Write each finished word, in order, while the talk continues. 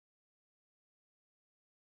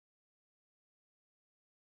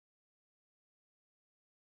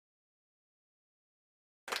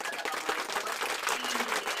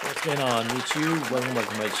going on YouTube? Welcome back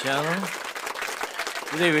to my channel.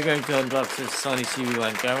 Today we're going to unbox this Sony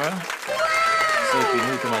ZV-1 camera. So if you're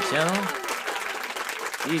new to my channel,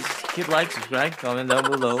 please hit like, subscribe, comment down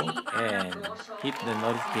below, and hit the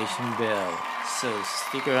notification bell. So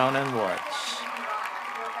stick around and watch.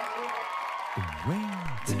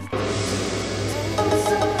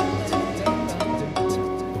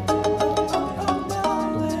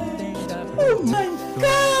 Oh my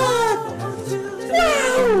God!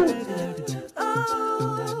 Wow!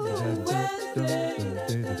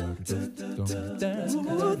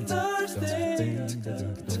 Thursday,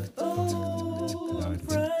 oh,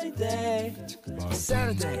 Friday,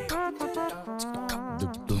 Saturday.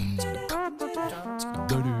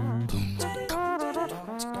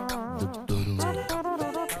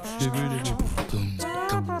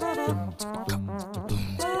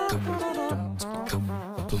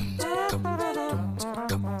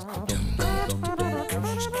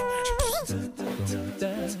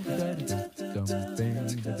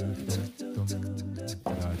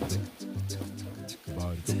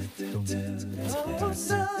 Oh,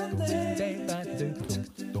 Sunday,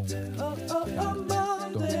 oh,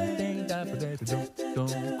 Monday,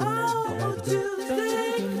 oh,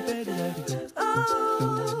 Tuesday,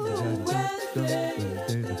 oh, Wednesday,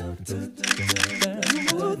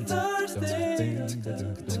 oh, Thursday,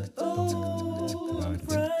 oh,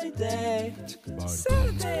 Friday,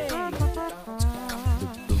 Saturday.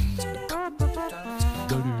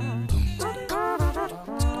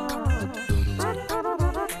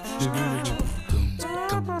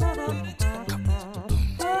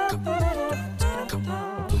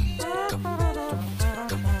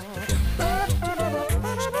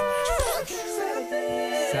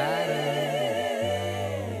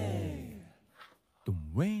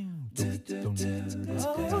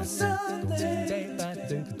 Oh, Sunday,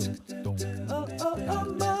 oh,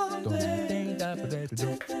 Monday,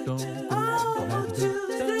 oh,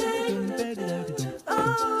 Tuesday,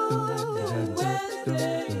 oh,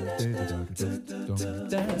 Wednesday,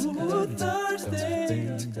 oh,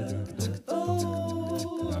 Thursday,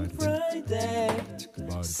 oh, Friday,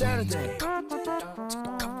 Saturday.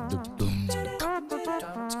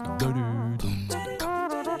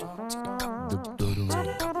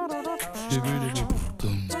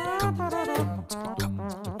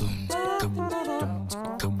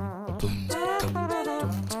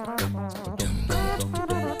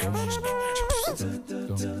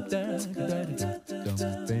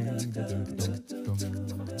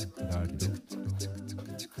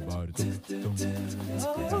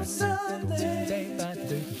 Oh, Sunday,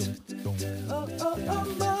 oh,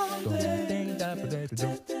 Monday,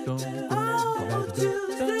 oh,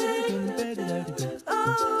 Tuesday,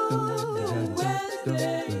 oh,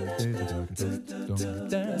 Wednesday,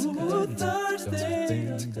 oh,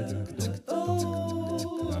 Thursday,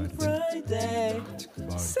 oh, Friday,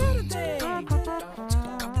 Saturday.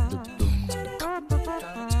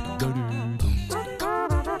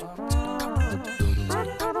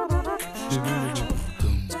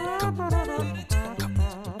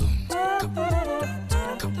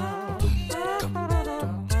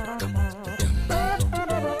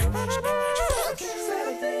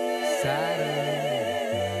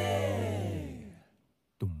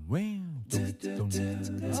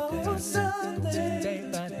 Oh, Sunday,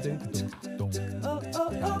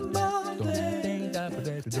 oh, Monday,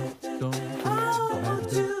 oh,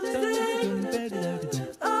 Tuesday,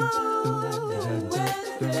 oh,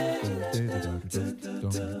 Wednesday,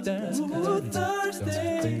 oh,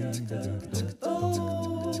 Thursday,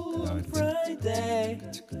 oh, Friday,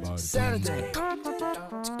 Saturday.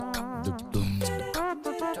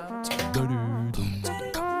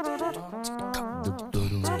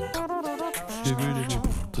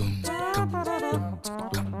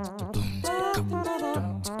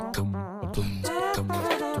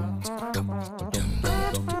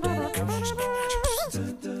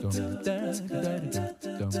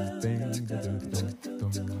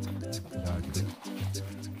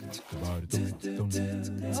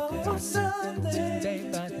 Oh,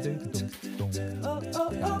 Sunday, oh,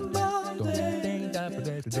 Monday,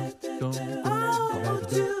 oh,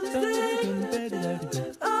 Tuesday,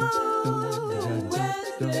 oh,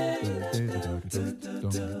 Wednesday,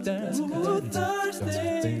 oh,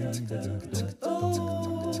 Thursday,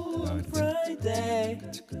 oh, Friday,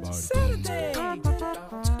 Saturday.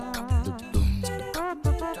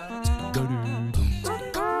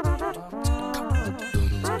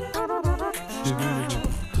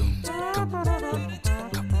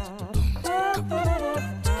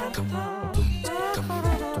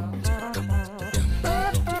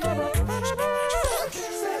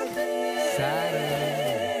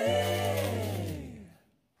 Saturday.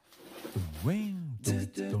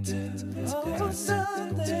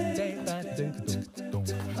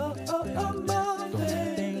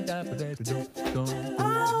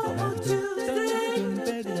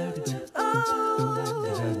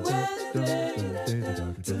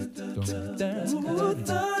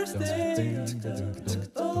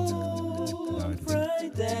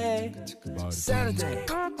 Saturday.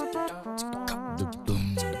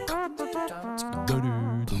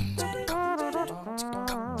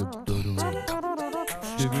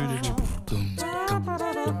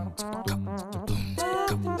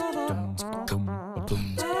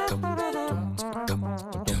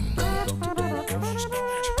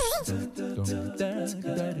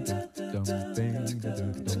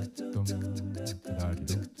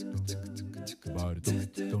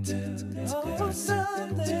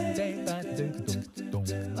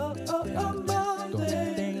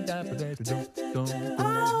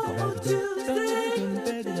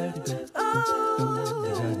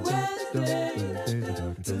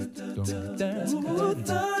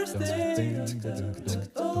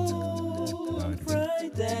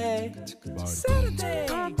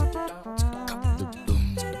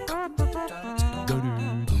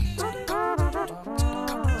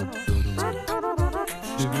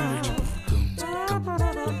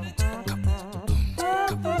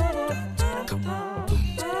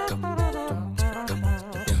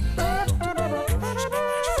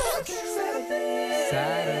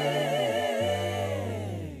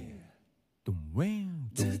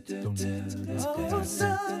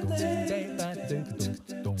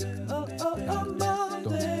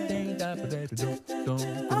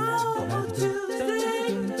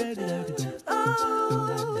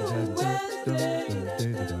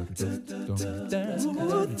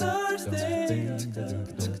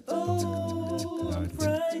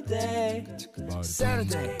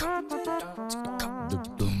 Saturday.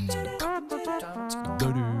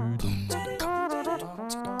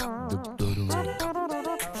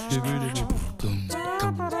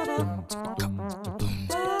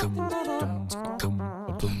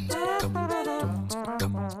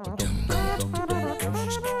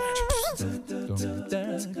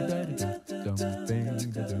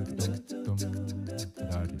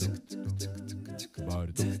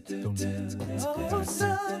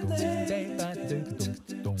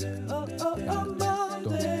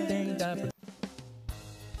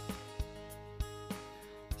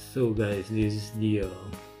 So guys, this is the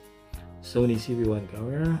Sony ZV-1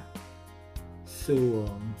 camera. So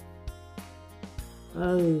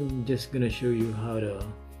I'm just gonna show you how to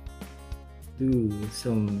do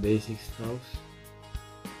some basic stuff,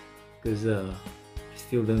 because I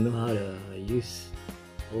still don't know how to use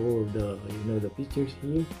all of the the pictures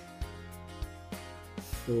here.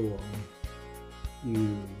 So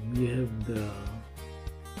you have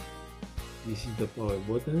this is the power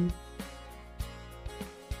button,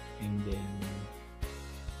 and then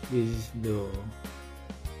this is the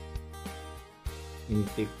you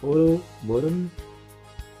take photo button,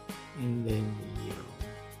 and then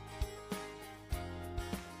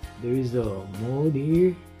there is a mode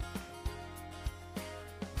here,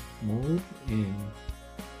 and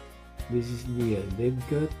this is the dead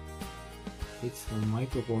cut. It's a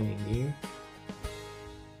microphone in here,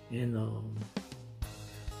 and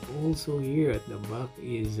also here at the back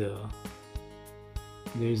is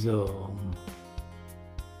there's a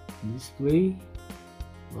display,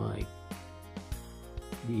 like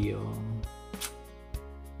the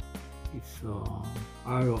it's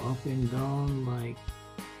arrow up and down, like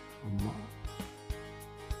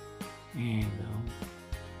and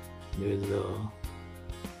there's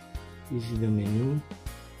this is the menu,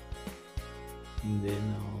 and then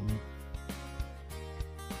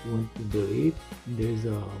you want to delete, there's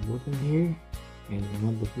a button here, and you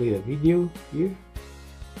want to play a video here.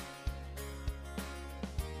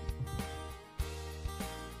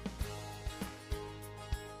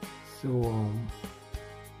 So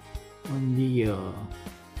on the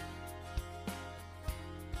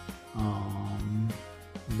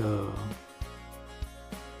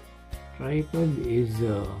tripod is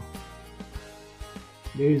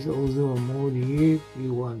there is also a mode here if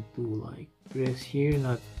you want to like press here,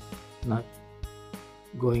 not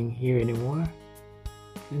going here anymore,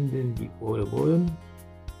 and then the photo button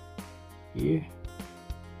here.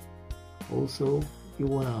 Also you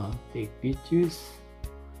wanna take pictures,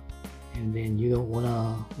 and then you don't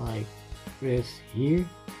wanna like press here.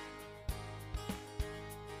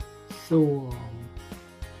 So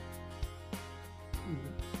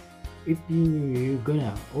if you're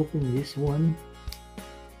gonna open this one,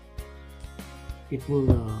 it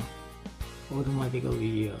will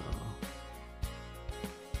automatically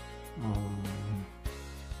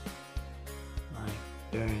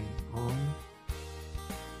turn on,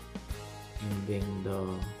 and then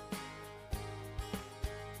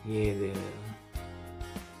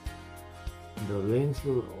the lens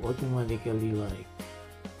will automatically like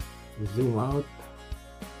zoom out,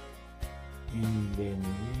 and then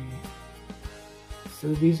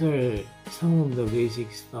so these are some of the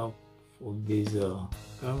basic stuff of this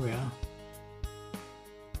camera.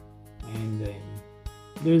 And then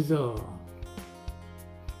there's a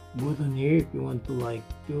button here if you want to like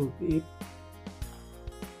tilt it,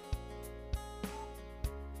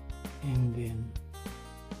 and then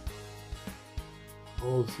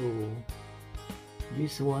also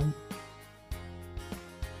this one,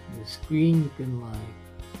 the screen, you can like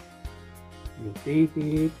rotate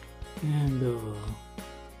it, and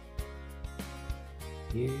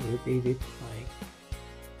rotate it like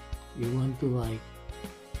you want to like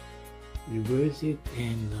reverse it,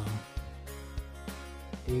 and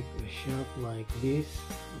take a shot like this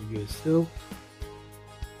of yourself.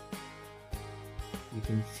 You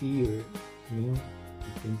can see your, you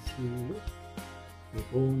can see your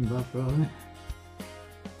own background,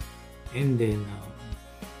 and then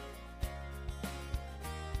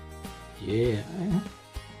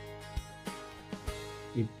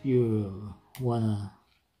if you wanna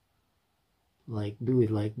like do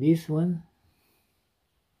it like this one,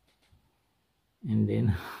 and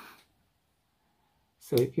then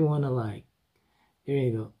so if you wanna like turn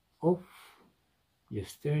it off,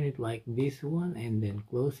 just turn it like this one and then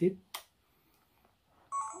close it.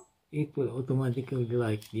 It will automatically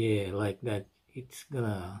like like that. It's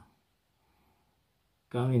gonna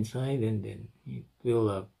come inside, and then it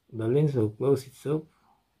will the lens will close itself.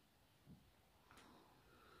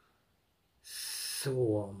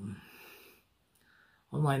 So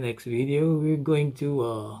on my next video, we're going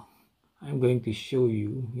to I'm going to show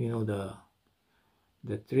you,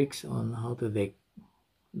 the tricks on how to take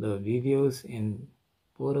the videos and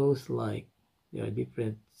photos. Like there are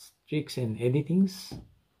different tricks and editings,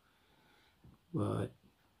 but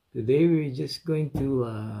today we're just going to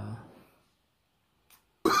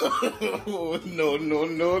no.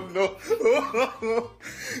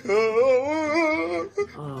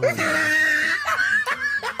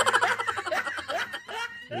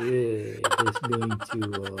 just going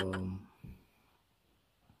to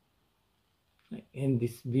end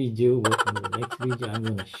this video, but in the next video I'm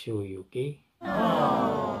gonna show you, okay?